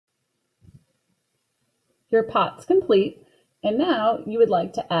Your pot's complete, and now you would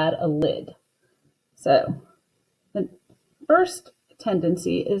like to add a lid. So the first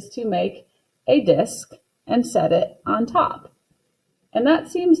tendency is to make a disc and set it on top. And that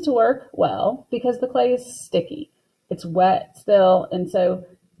seems to work well because the clay is sticky. It's wet still, and so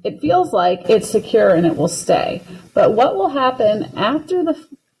it feels like it's secure and it will stay. But what will happen after the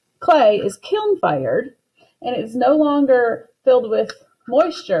clay is kiln fired and it's no longer filled with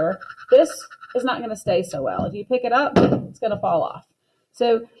moisture, this is not going to stay so well. If you pick it up, it's going to fall off.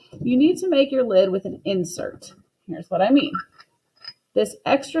 So you need to make your lid with an insert. Here's what I mean. This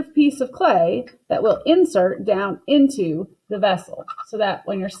extra piece of clay that will insert down into the vessel so that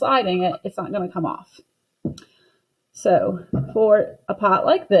when you're sliding it, it's not going to come off. So for a pot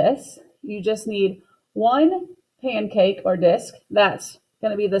like this, you just need one pancake or disc that's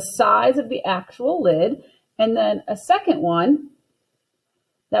going to be the size of the actual lid, and then a second one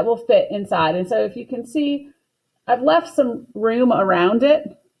that will fit inside. And so if you can see, I've left some room around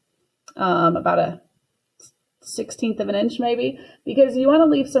it, about a 1/16 of an inch maybe, because you want to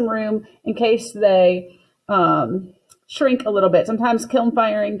leave some room in case they shrink a little bit. Sometimes kiln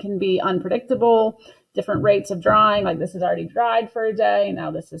firing can be unpredictable, different rates of drying, like this is already dried for a day,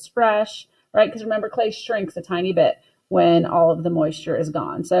 now this is fresh, right? Because remember, clay shrinks a tiny bit when all of the moisture is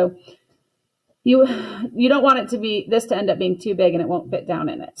gone. So you don't want it to be, this to end up being too big and it won't fit down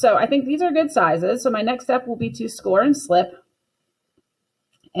in it. So I think these are good sizes. So my next step will be to score and slip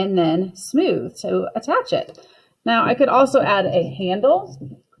and then smooth to attach it. Now I could also add a handle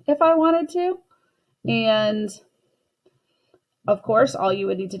if I wanted to. And of course, all you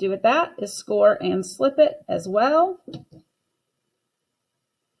would need to do with that is score and slip it as well.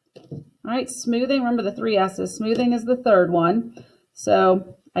 All right, smoothing, remember the 3 S's. Smoothing is the third one.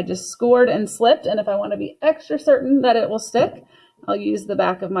 So I just scored and slipped, and if I want to be extra certain that it will stick, I'll use the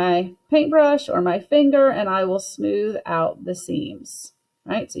back of my paintbrush or my finger and I will smooth out the seams.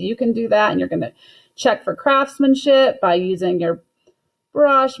 All right, so you can do that, and you're going to check for craftsmanship by using your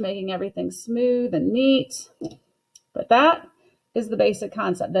brush, making everything smooth and neat. But that is the basic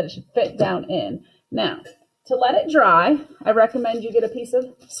concept, that it should fit down in. Now, to let it dry, I recommend you get a piece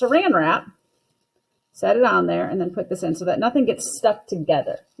of saran wrap, set it on there, and then put this in so that nothing gets stuck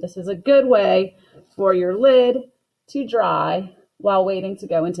together. This is a good way for your lid to dry while waiting to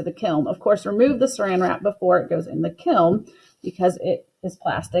go into the kiln. Of course, remove the saran wrap before it goes in the kiln because it is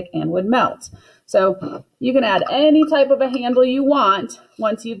plastic and would melt. So you can add any type of a handle you want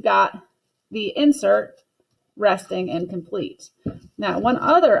once you've got the insert resting and complete. Now, one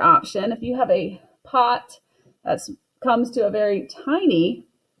other option, if you have a pot that comes to a very tiny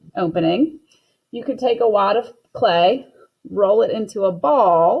opening, you could take a wad of clay, roll it into a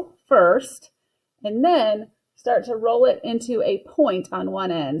ball first, and then start to roll it into a point on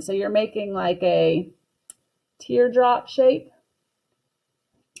one end. So you're making like a teardrop shape.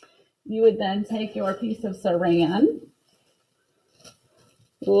 You would then take your piece of saran,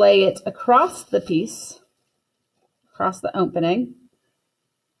 lay it across the piece, across the opening,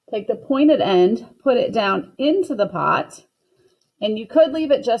 take the pointed end, put it down into the pot, and you could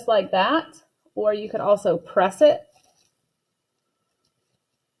leave it just like that, or you could also press it.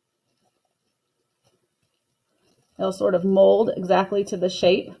 It'll sort of mold exactly to the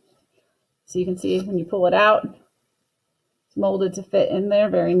shape. So you can see when you pull it out, it's molded to fit in there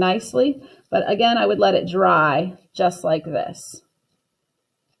very nicely. But again, I would let it dry just like this.